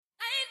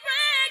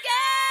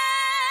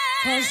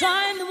'cause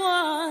I'm the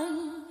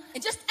one.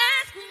 And just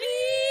ask me.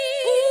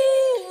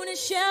 Ooh, and it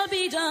shall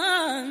be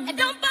done. And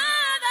don't bother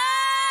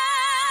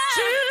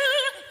To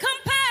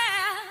compare.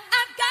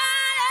 I've got it.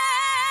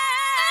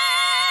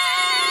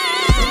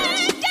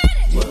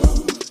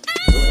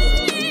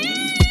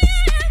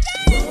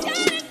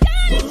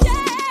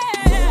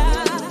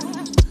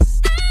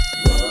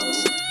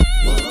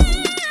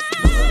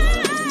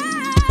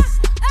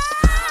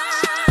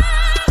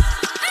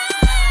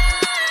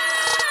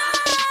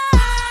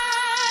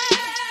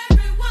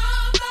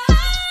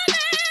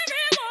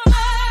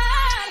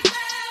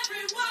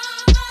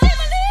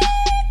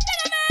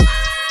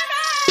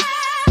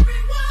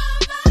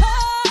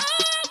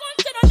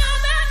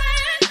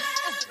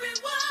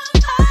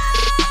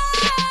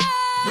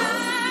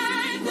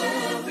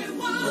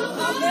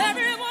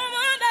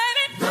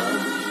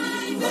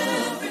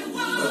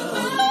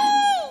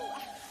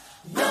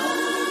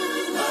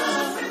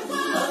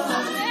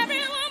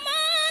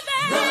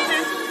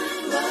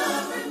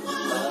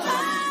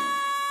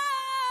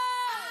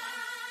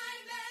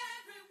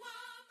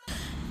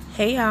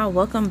 Hey y'all,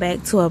 welcome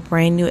back to a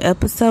brand new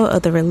episode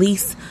of the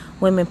Release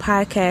Women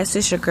Podcast.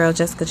 It's your girl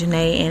Jessica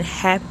Janae, and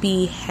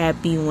happy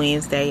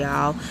Wednesday,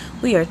 y'all.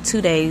 We are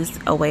 2 days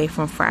away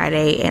from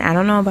Friday, and I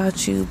don't know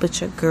about you,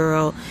 but your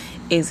girl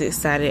is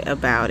excited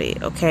about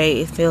it.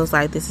 Okay, it feels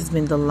like this has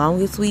been the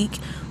longest week,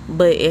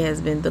 but it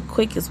has been the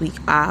quickest week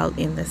all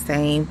in the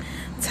same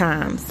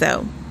time.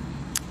 So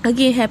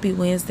again, happy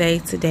Wednesday.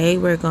 Today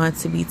we're going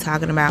to be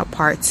talking about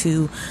part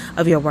 2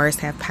 of Your Words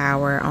Have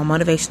Power on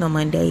Motivational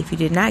Monday. If you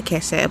did not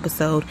catch that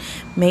episode,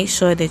 make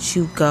sure that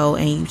you go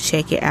and you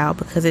check it out,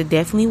 because it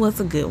definitely was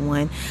a good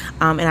one.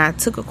 And I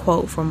took a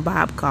quote from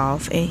Bob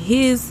Goff, and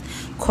his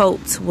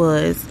quote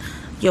was,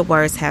 "Your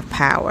words have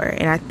power."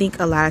 And I think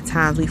a lot of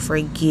times we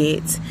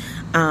forget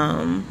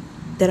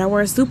that our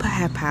words do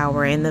have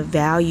power and the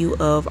value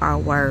of our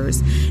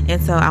words. And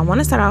so I want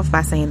to start off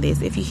by saying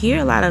this. If you hear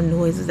a lot of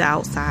noises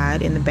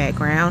outside in the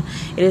background,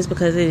 it is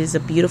because it is a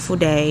beautiful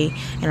day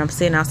and I'm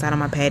sitting outside on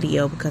my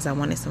patio because I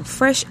wanted some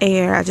fresh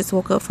air. I just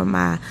woke up from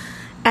my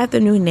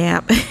afternoon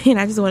nap and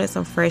I just wanted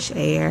some fresh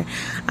air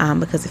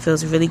because it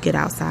feels really good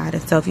outside.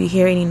 And so if you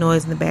hear any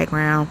noise in the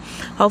background,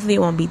 hopefully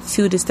it won't be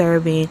too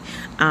disturbing,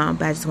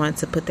 but I just wanted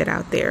to put that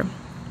out there.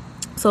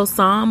 So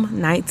Psalm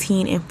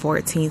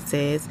 19:14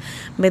 says,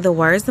 "May the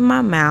words of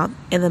my mouth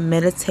and the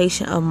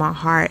meditation of my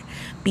heart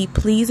be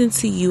pleasing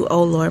to you,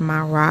 O Lord,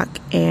 my rock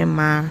and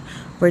my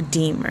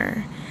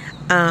redeemer."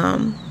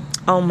 On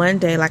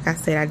Monday, like I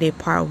said, I did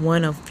part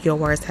 1 of Your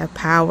Words Have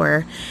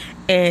Power,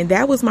 and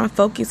that was my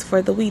focus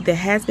for the week. That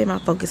has been my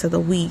focus of the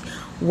week.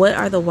 What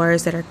are the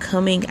words that are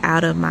coming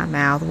out of my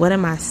mouth? What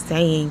am I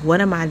saying?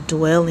 What am I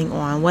dwelling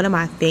on? What am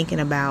I thinking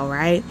about,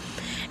 right?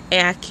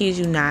 And I kid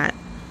you not,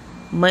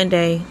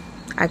 Monday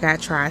I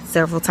got tried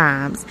several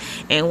times.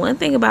 And one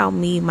thing about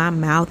me, my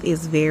mouth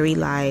is very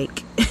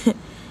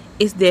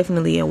it's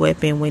definitely a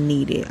weapon when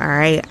needed. All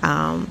right.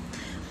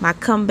 My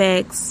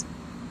comebacks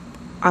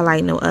are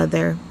like no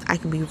other. I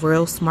can be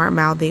real smart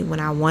mouthed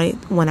when I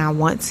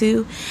want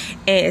to.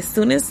 And as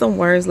soon as some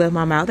words left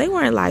my mouth, they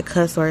weren't like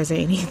cuss words or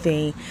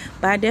anything,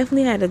 but I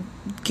definitely had to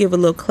give a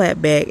little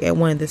clap back at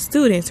one of the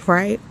students,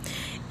 right?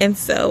 And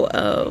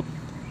so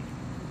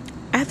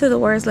after the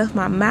words left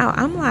my mouth,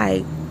 I'm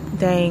like,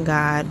 dang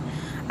God,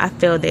 I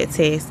failed that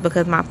test,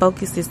 because my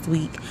focus this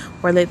week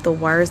were let the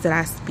words that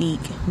I speak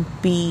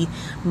be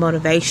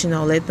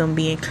motivational, let them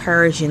be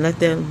encouraging, let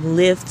them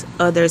lift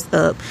others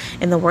up.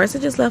 And the words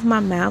that just left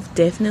my mouth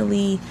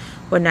definitely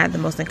were not the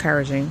most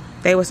encouraging.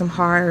 They were some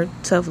hard,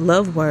 tough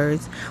love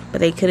words, but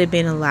they could have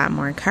been a lot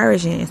more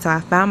encouraging. And so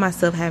I found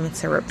myself having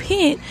to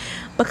repent,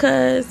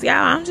 because y'all,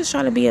 I'm just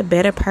trying to be a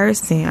better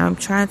person. I'm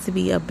trying to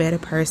be a better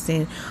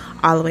person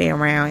all the way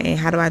around. And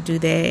how do I do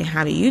that? And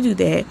how do you do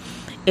that?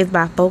 It's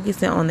by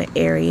focusing on the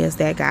areas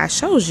that God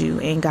shows you.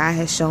 And God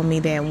has shown me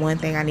that one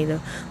thing I need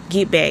to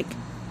get back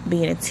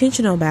being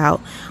intentional about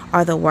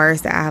are the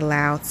words that I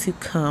allow to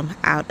come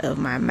out of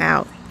my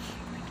mouth.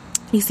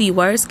 You see,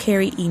 words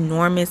carry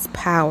enormous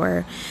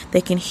power.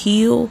 They can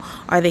heal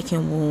or they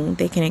can wound.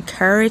 They can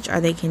encourage or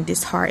they can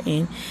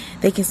dishearten.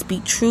 They can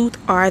speak truth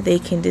or they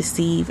can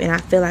deceive. And I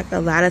feel like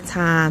a lot of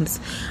times,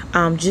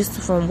 just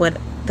from what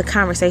the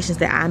conversations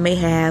that I may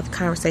have,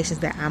 conversations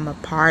that I'm a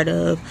part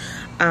of,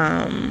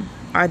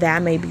 or that I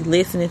may be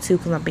listening to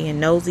because I'm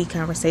being nosy,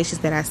 conversations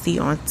that I see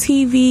on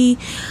TV,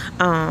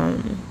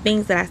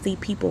 things that I see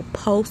people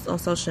post on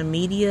social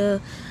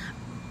media.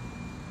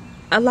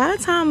 A lot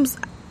of times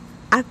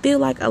I feel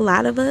like a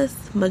lot of us,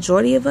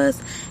 majority of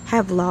us,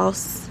 have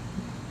lost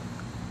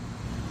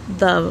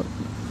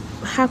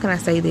how can I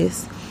say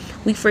this?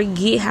 We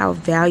forget how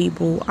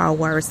valuable our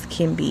words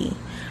can be,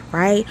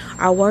 right?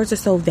 Our words are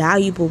so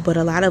valuable, but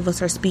a lot of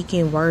us are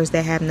speaking words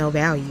that have no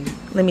value.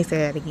 Let me say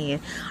that again.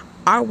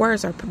 Our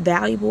words are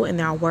valuable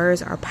and our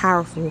words are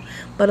powerful,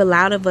 but a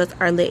lot of us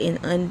are letting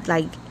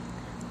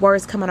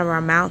words come out of our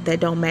mouth that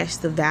don't match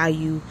the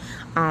value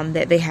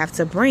that they have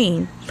to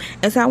bring.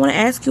 And so I want to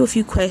ask you a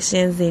few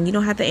questions, and you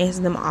don't have to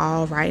answer them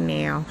all right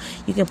now.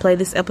 You can play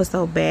this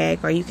episode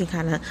back, or you can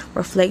kind of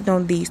reflect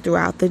on these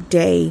throughout the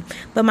day.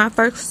 But my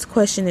first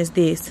question is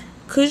this: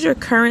 could your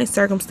current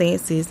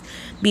circumstances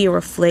be a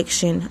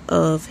reflection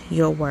of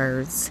your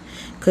words?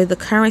 Could the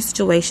current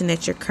situation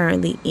that you're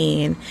currently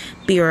in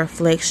be a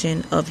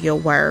reflection of your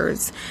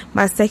words?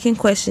 My second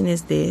question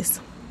is this: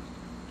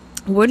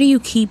 what are you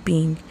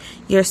keeping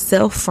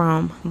yourself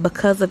from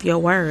because of your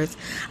words?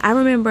 I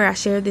remember I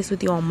shared this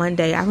with you on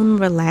Monday. I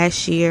remember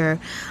last year,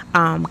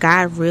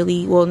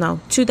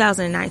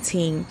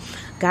 2019,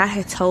 God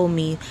had told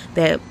me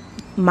that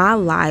my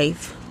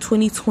life,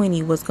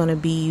 2020, was going to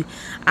be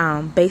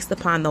based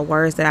upon the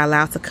words that I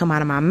allowed to come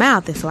out of my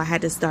mouth. And so I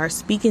had to start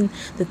speaking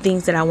the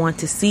things that I want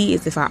to see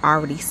as if I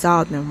already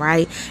saw them,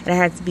 right? And I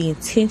had to be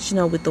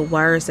intentional with the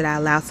words that I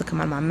allowed to come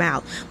out of my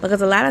mouth,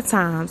 because a lot of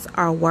times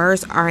our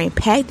words are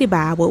impacted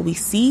by what we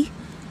see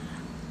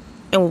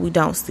and what we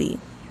don't see,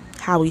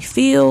 how we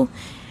feel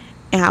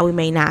and how we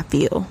may not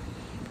feel,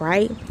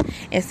 right?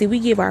 And see, we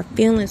give our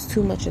feelings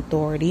too much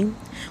authority.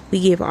 We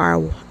give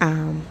our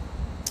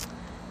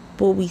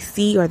what we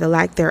see or the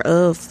lack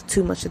thereof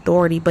too much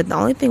authority. But the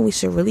only thing we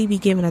should really be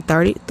giving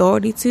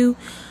authority to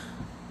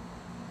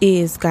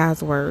is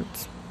God's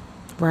words,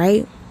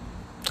 right?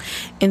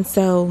 And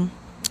so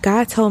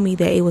God told me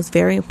that it was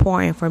very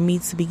important for me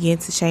to begin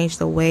to change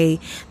the way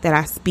that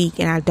I speak.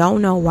 And I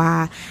don't know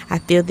why I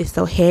feel this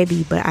so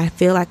heavy, but I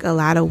feel like a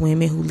lot of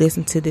women who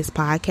listen to this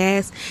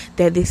podcast,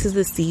 that this is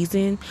a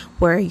season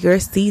where your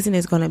season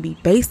is going to be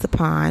based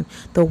upon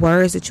the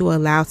words that you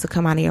allow to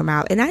come out of your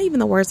mouth. And not even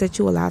the words that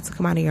you allow to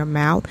come out of your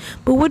mouth,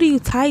 but what are you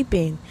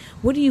typing?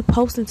 What are you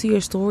posting to your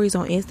stories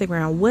on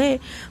Instagram?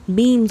 What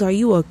memes are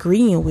you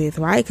agreeing with,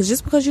 right? Because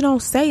just because you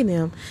don't say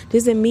them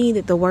doesn't mean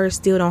that the words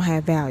still don't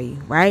have value,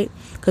 right?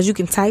 Because you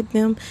can type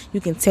them, you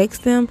can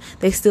text them,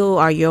 they still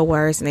are your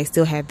words and they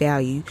still have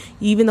value.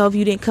 Even though if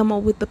you didn't come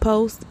up with the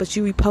post, but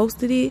you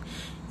reposted it,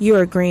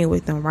 you're agreeing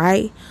with them,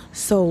 right?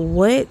 So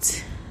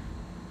what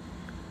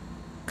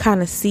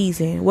kind of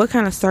season, what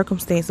kind of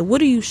circumstance,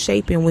 what are you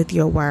shaping with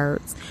your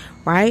words,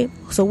 right?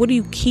 So what are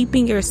you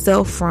keeping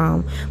yourself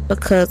from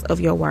because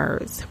of your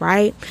words,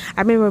 right?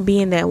 I remember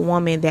being that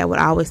woman that would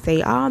always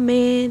say, all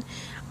men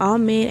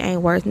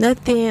ain't worth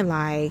nothing,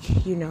 like,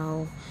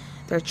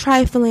 they're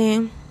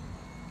trifling.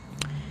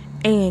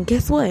 And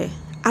guess what?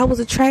 I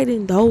was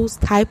attracting those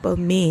type of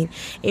men.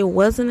 It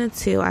wasn't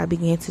until I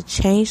began to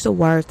change the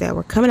words that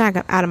were coming out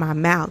of my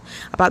mouth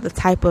about the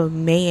type of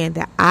man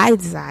that I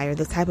desire,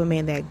 the type of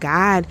man that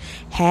God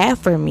had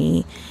for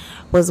me,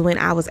 was when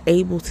I was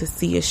able to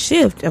see a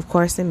shift, of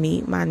course, and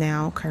meet my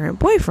now current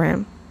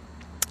boyfriend.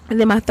 And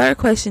then my third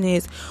question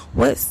is,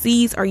 what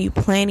seeds are you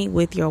planting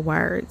with your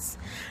words?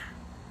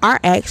 Our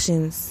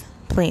actions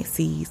plant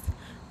seeds.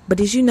 But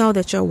did you know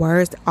that your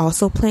words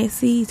also plant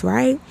seeds,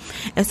 right?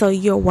 And so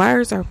your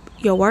words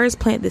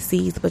plant the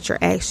seeds, but your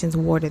actions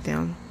water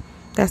them.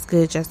 That's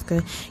good,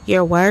 Jessica.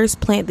 Your words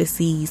plant the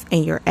seeds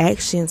and your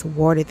actions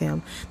water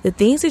them. The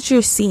things that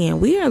you're seeing,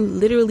 we are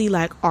literally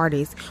like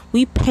artists.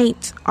 We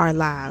paint our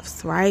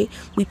lives, right?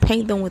 We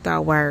paint them with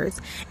our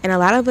words. And a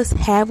lot of us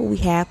have what we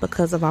have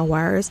because of our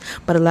words,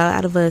 but a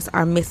lot of us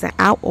are missing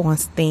out on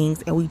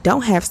things, and we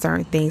don't have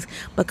certain things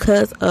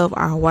because of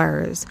our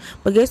words.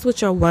 But guess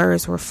what your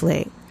words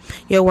reflect?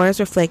 Your words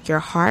reflect your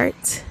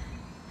heart.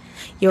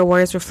 Your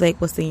words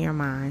reflect what's in your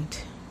mind,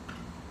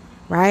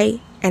 right?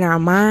 And our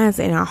minds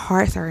and our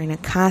hearts are in a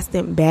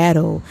constant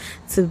battle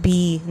to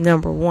be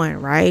number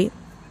one, right?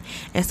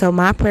 And so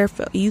my prayer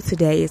for you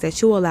today is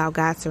that you allow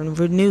God to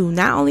renew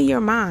not only your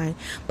mind,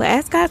 but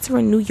ask God to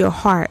renew your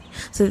heart,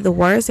 so that the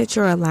words that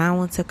you're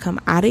allowing to come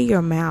out of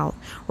your mouth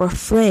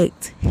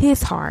reflect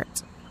His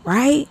heart,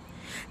 right?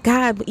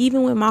 God,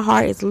 even when my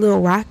heart is a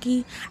little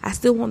rocky, I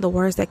still want the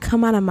words that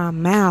come out of my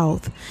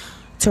mouth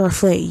to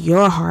reflect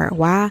your heart.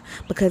 Why?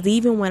 Because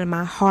even when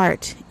my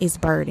heart is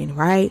burdened,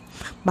 right,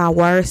 my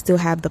words still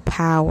have the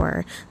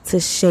power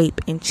to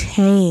shape and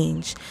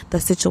change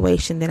the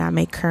situation that I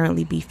may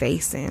currently be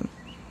facing,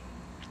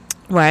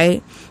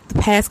 right?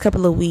 The past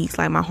couple of weeks,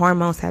 like, my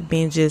hormones have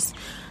been just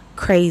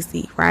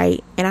crazy,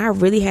 right? And I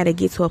really had to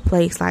get to a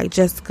place like,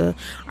 Jessica,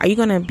 are you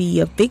going to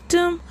be a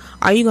victim?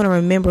 Are you going to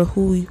remember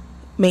who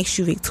makes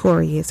you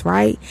victorious,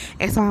 right?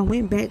 And so I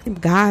went back to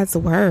God's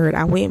word.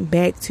 I went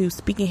back to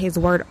speaking His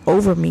word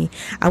over me.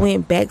 I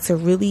went back to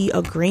really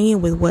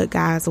agreeing with what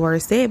God's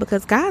word said,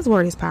 because God's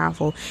word is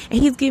powerful and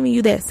He's giving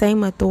you that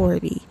same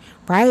authority,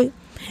 right?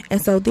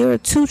 And so there are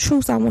two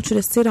truths I want you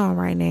to sit on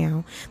right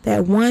now.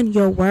 That one,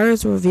 your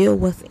words reveal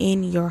what's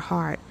in your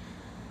heart.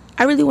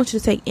 I really want you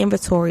to take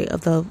inventory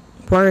of the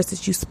words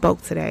that you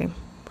spoke today,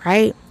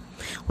 right?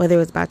 Whether it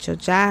was about your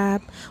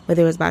job,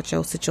 whether it was about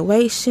your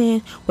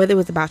situation, whether it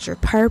was about your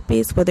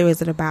purpose, whether it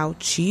was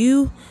about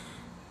you,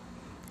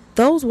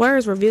 those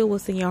words reveal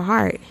what's in your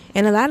heart.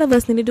 And a lot of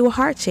us need to do a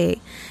heart check.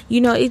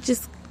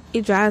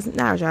 It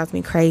drives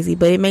me crazy,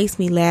 but it makes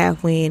me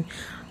laugh when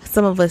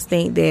some of us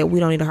think that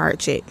we don't need a heart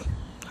check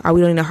or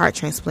we don't need a heart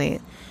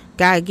transplant.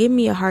 God, give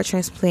me a heart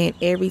transplant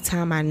every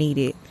time I need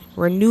it.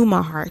 renew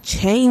my heart,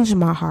 change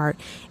my heart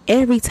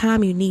every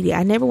time you need it.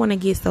 I never want to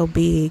get so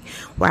big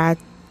where I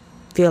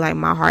feel like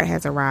my heart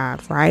has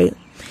arrived, right?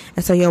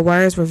 And so your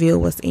words reveal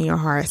what's in your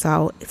heart.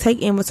 So take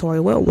inventory.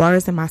 What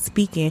words am I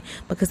speaking?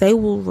 Because they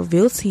will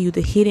reveal to you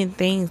the hidden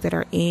things that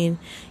are in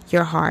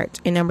your heart.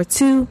 And number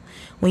 2,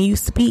 when you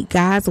speak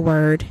God's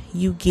word,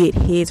 you get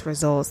his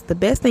results. The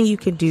best thing you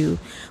can do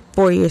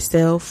for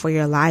yourself, for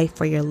your life,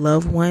 for your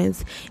loved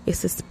ones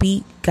is to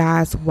speak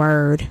God's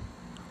word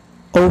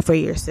over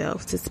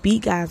yourself, to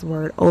speak God's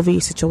word over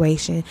your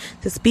situation,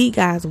 to speak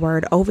God's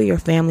word over your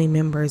family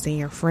members and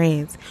your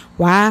friends.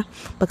 Why?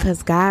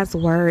 Because God's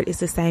word is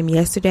the same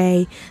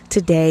yesterday,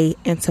 today,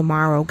 and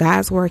tomorrow.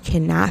 God's word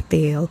cannot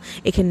fail.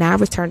 It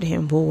cannot return to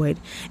him void.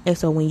 And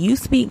so when you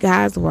speak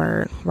God's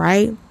word,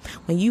 right?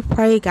 When you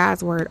pray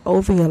God's word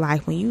over your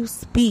life, when you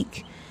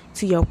speak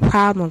to your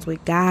problems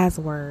with God's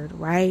word,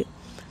 right?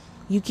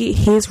 You get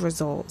his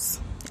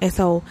results. And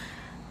so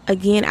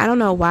again, I don't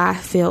know why I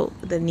felt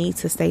the need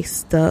to stay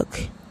stuck,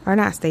 or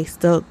not stay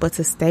stuck, but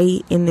to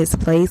stay in this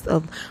place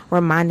of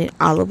reminding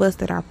all of us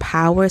that our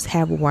powers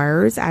have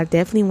words. I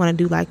definitely want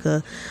to do like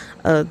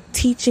a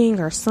teaching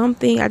or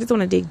something. I just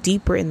want to dig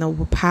deeper in the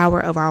power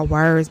of our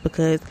words,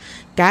 because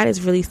God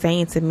is really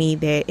saying to me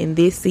that in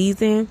this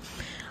season,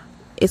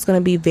 it's going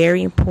to be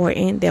very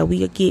important that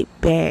we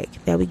get back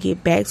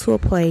to a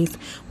place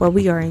where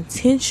we are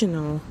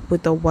intentional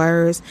with the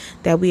words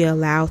that we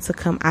allow to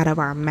come out of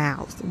our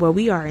mouths, where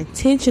we are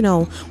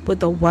intentional with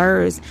the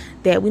words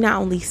that we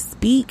not only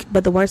speak,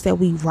 but the words that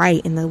we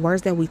write and the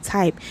words that we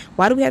type.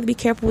 Why do we have to be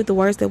careful with the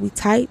words that we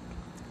type?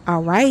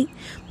 All right,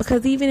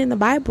 because even in the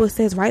Bible, it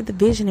says, write the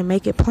vision and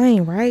make it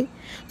plain, right?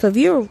 So if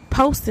you're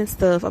posting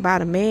stuff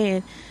about a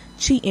man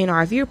cheating,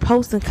 or if you're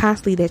posting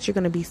constantly that you're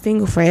going to be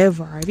single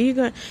forever, or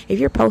if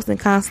you're posting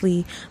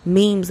constantly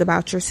memes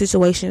about your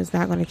situation is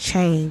not going to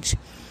change,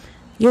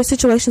 your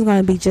situation is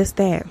going to be just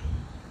that.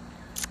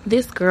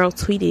 This girl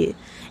tweeted,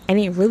 and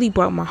it really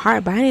broke my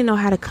heart, but I didn't know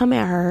how to come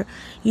at her,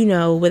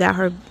 without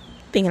her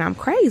thinking I'm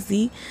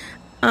crazy.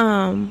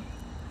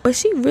 But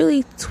she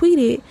really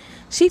tweeted,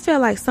 she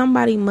felt like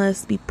somebody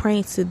must be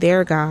praying to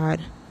their God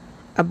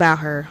about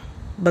her,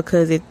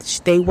 because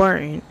if they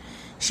weren't,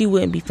 she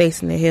wouldn't be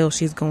facing the hell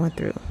she's going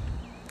through.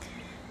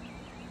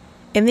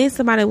 And then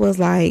somebody was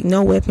like,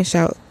 no weapon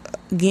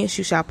against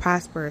you shall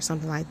prosper, or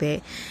something like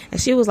that.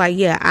 And she was like,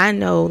 yeah, I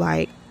know,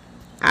 like,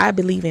 I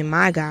believe in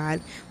my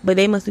God, but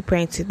they must be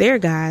praying to their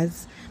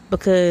gods,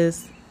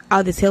 because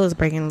all this hell is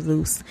breaking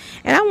loose.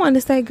 And I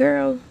wanted to say,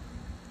 girl,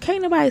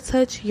 can't nobody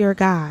touch your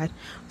God,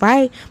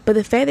 right? But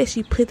the fact that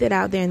she put that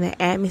out there in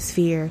the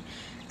atmosphere,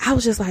 I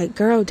was just like,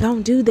 girl,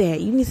 don't do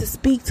that. You need to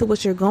speak to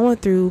what you're going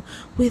through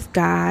with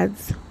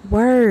God's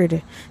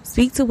word.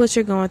 Speak to what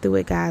you're going through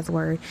with God's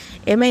word.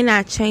 It may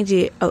not change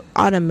it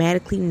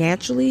automatically,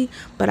 naturally,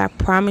 but I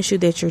promise you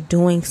that you're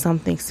doing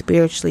something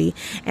spiritually.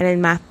 And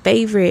in my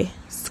favorite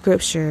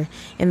scripture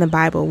in the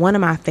Bible, one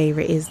of my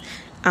favorite is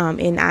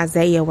in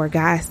Isaiah, where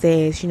God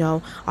says,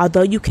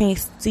 although you can't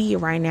see it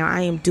right now,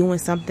 I am doing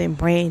something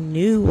brand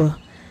new.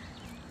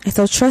 And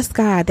so trust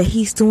God that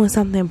he's doing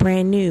something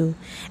brand new,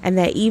 and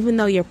that even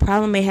though your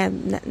problem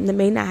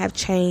may not have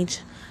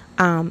changed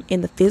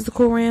in the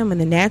physical realm and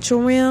the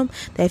natural realm,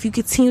 that if you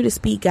continue to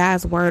speak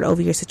God's word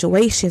over your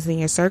situations and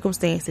your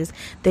circumstances,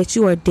 that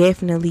you are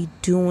definitely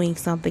doing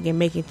something and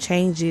making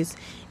changes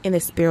in the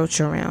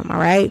spiritual realm. All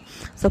right.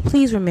 So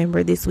please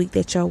remember this week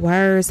that your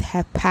words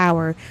have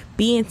power.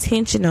 Be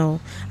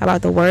intentional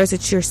about the words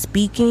that you're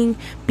speaking.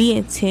 Be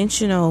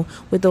intentional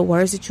with the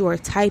words that you are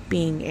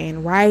typing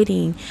and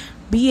writing.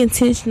 Be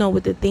intentional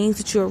with the things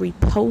that you're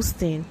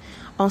reposting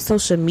on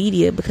social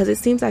media, because it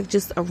seems like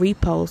just a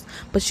repost,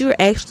 but you're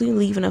actually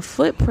leaving a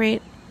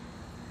footprint.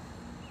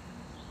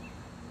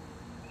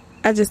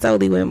 I just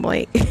totally went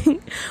blank.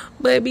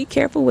 But be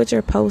careful what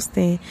you're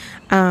posting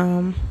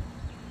and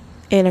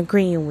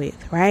agreeing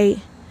with, right?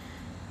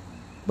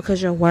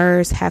 Because your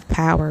words have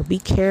power. Be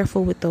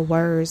careful with the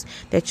words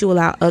that you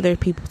allow other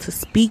people to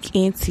speak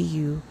into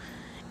you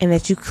and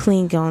that you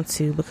cling on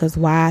to, because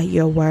why?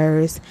 Your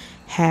words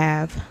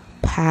have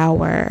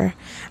power.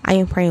 I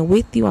am praying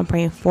with you. I'm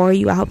praying for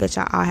you. I hope that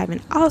y'all all have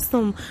an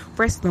awesome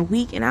rest of the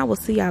week, and I will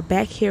see y'all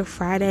back here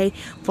Friday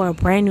for a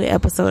brand new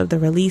episode of the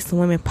Release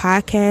Women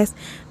podcast.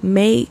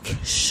 Make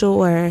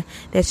sure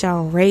that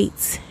y'all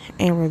rate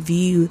and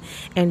review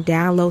and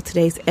download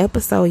today's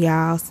episode,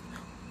 y'all,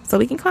 so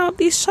we can climb up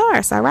these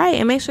charts. All right.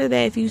 And make sure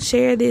that if you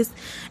share this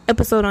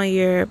episode on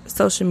your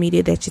social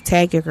media, that you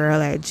tag your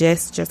girl at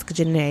Jessica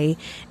Janae,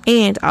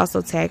 and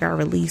also tag our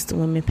Released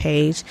Women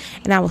page.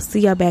 And I will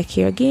see y'all back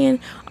here again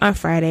on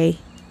Friday.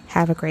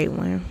 Have a great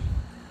one.